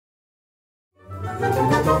Hello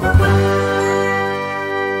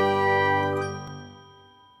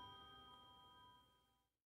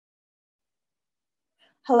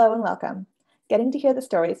and welcome. Getting to hear the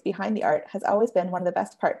stories behind the art has always been one of the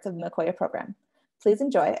best parts of the MCOYA program. Please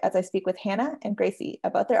enjoy as I speak with Hannah and Gracie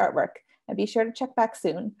about their artwork, and be sure to check back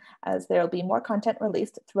soon as there will be more content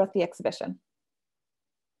released throughout the exhibition.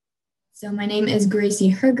 So my name is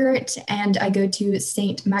Gracie Hergert, and I go to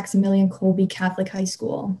St. Maximilian Kolbe Catholic High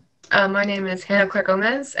School. My name is Hannah Claire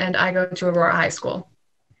Gomez, and I go to Aurora High School.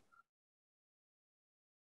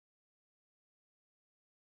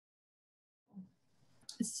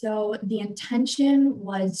 So the intention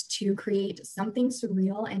was to create something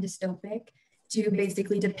surreal and dystopic to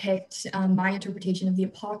basically depict my interpretation of the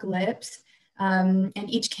apocalypse. And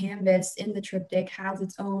each canvas in the triptych has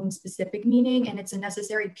its own specific meaning, and it's a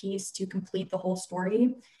necessary piece to complete the whole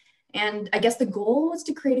story. And I guess the goal was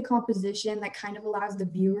to create a composition that kind of allows the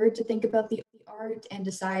viewer to think about the art and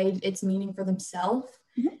decide its meaning for themselves.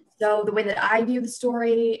 Mm-hmm. So the way that I view the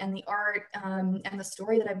story and the art and the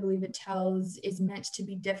story that I believe it tells is meant to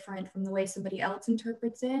be different from the way somebody else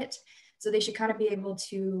interprets it. So they should kind of be able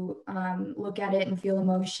to look at it and feel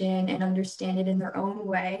emotion and understand it in their own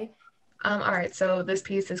way. All right, so this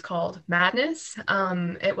piece is called Madness.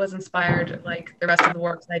 It was inspired, like the rest of the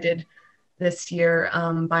works I did this year,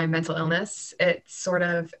 by mental illness. It's sort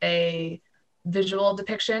of a visual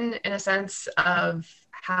depiction, in a sense, of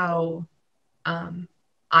how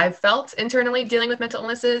I've felt internally dealing with mental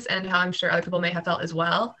illnesses and how I'm sure other people may have felt as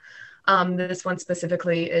well. This one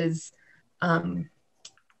specifically is kind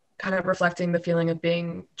of reflecting the feeling of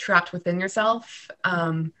being trapped within yourself,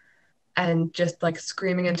 and just like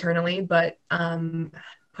screaming internally, but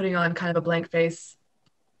putting on kind of a blank face.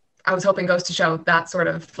 I was hoping goes to show that sort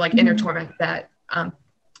of like inner torment that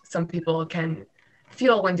some people can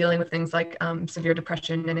feel when dealing with things like severe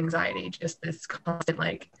depression and anxiety, just this constant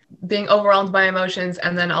like being overwhelmed by emotions,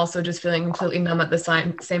 and then also just feeling completely numb at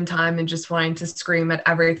the same time and just wanting to scream at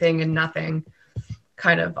everything and nothing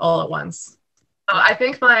kind of all at once. I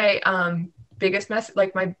think my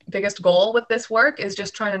my biggest goal with this work is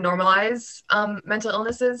just trying to normalize mental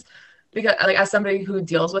illnesses, because like as somebody who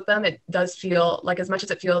deals with them, it does feel like, as much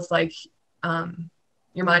as it feels like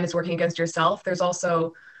your mind is working against yourself, there's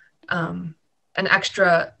also an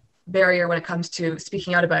extra barrier when it comes to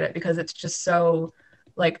speaking out about it, because it's just so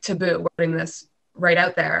like taboo. We're putting this right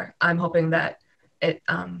out there. I'm hoping that it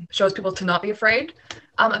shows people to not be afraid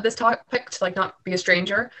of this topic, to like not be a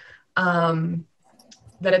stranger.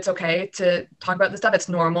 That it's okay to talk about this stuff. It's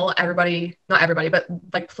normal. Everybody, not everybody, but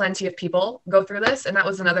like plenty of people go through this. And that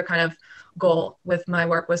was another kind of goal with my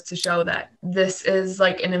work, was to show that this is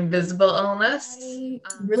like an invisible illness. I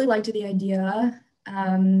really liked the idea.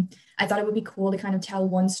 I thought it would be cool to kind of tell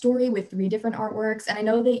one story with 3 different artworks. And I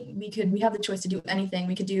know that we have the choice to do anything.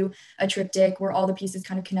 We could do a triptych where all the pieces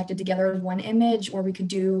kind of connected together as one image, or we could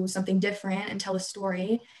do something different and tell a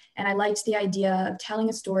story. And I liked the idea of telling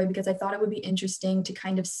a story because I thought it would be interesting to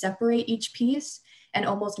kind of separate each piece and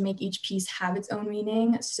almost make each piece have its own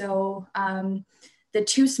meaning. So the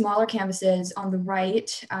 2 smaller canvases on the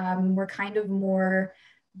right were kind of more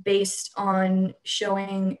based on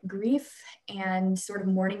showing grief and sort of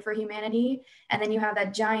mourning for humanity. And then you have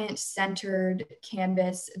that giant centered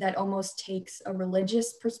canvas that almost takes a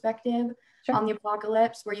religious perspective. Sure. On the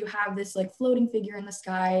apocalypse, where you have this like floating figure in the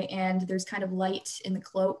sky, and there's kind of light in the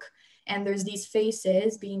cloak, and there's these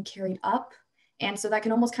faces being carried up. And so that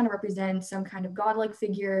can almost kind of represent some kind of godlike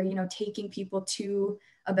figure, you know, taking people to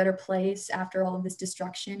a better place after all of this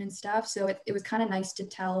destruction and stuff. So it was kind of nice to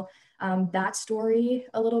tell that story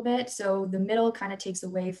a little bit. So the middle kind of takes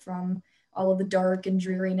away from all of the dark and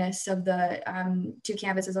dreariness of the 2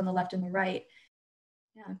 canvases on the left and the right.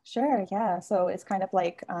 Yeah, sure. Yeah. So it's kind of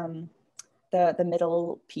like the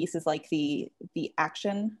middle piece is like the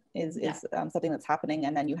action is something that's happening,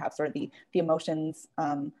 and then you have sort of the emotions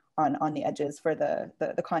on the edges for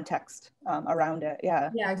the context around it. Yeah.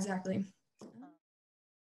 Yeah, exactly.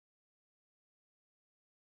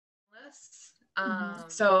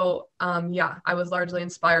 I was largely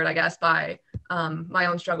inspired, I guess, by my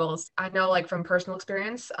own struggles. I know, like from personal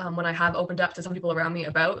experience, when I have opened up to some people around me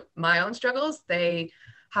about my own struggles, they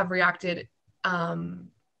have reacted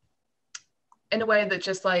in a way that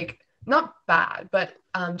just like, not bad, but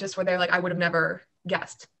just where they're like, I would have never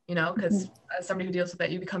guessed, you know, because as somebody who deals with it,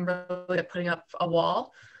 you become really good at putting up a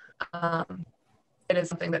wall. It is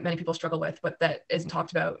something that many people struggle with, but that isn't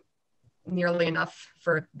talked about nearly enough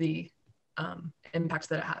for the impacts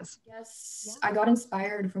that it has. Yes, I got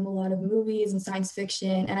inspired from a lot of movies and science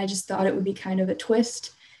fiction, and I just thought it would be kind of a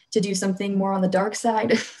twist to do something more on the dark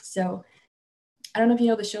side. So I don't know if you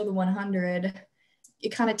know the show The 100. it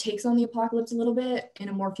kind of takes on the apocalypse a little bit in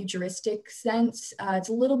a more futuristic sense. It's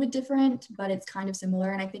a little bit different, but it's kind of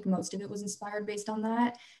similar. And I think most of it was inspired based on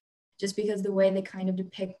that, just because the way they kind of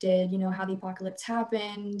depicted, you know, how the apocalypse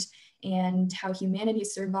happened and how humanity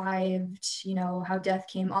survived, you know, how death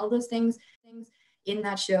came, all of those things in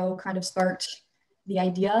that show kind of sparked the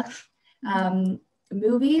idea.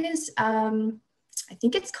 Movies, I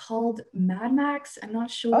think it's called Mad Max. I'm not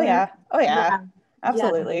sure. Oh yeah. Yeah.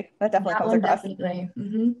 Absolutely. Yeah. That definitely That comes one across. definitely.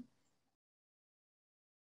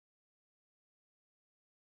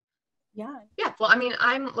 Yeah, well, I mean,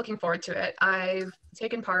 I'm looking forward to it. I've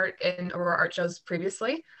taken part in Aurora art shows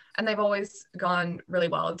previously, and they've always gone really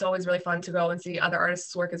well. It's always really fun to go and see other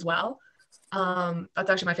artists' work as well. That's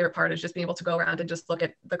actually my favorite part, is just being able to go around and just look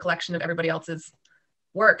at the collection of everybody else's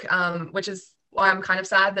work, which is why I'm kind of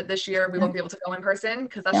sad that this year we won't be able to go in person,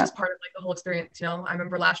 because that's just part of like the whole experience. You know, I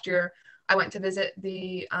remember last year I went to visit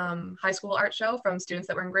the high school art show from students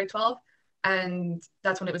that were in grade 12, and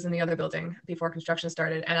that's when it was in the other building before construction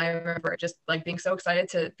started. And I remember just like being so excited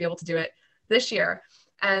to be able to do it this year.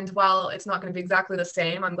 And while it's not going to be exactly the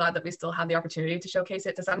same, I'm glad that we still have the opportunity to showcase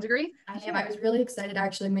it to some degree. I was really excited,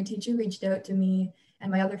 actually. My teacher reached out to me and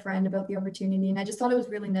my other friend about the opportunity, and I just thought it was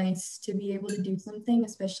really nice to be able to do something,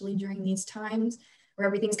 especially during these times where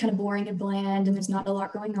everything's kind of boring and bland and there's not a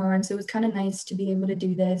lot going on. So it was kind of nice to be able to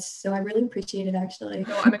do this. So I really appreciate it, actually.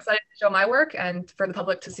 So I'm excited to show my work and for the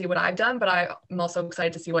public to see what I've done, but I'm also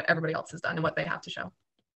excited to see what everybody else has done and what they have to show.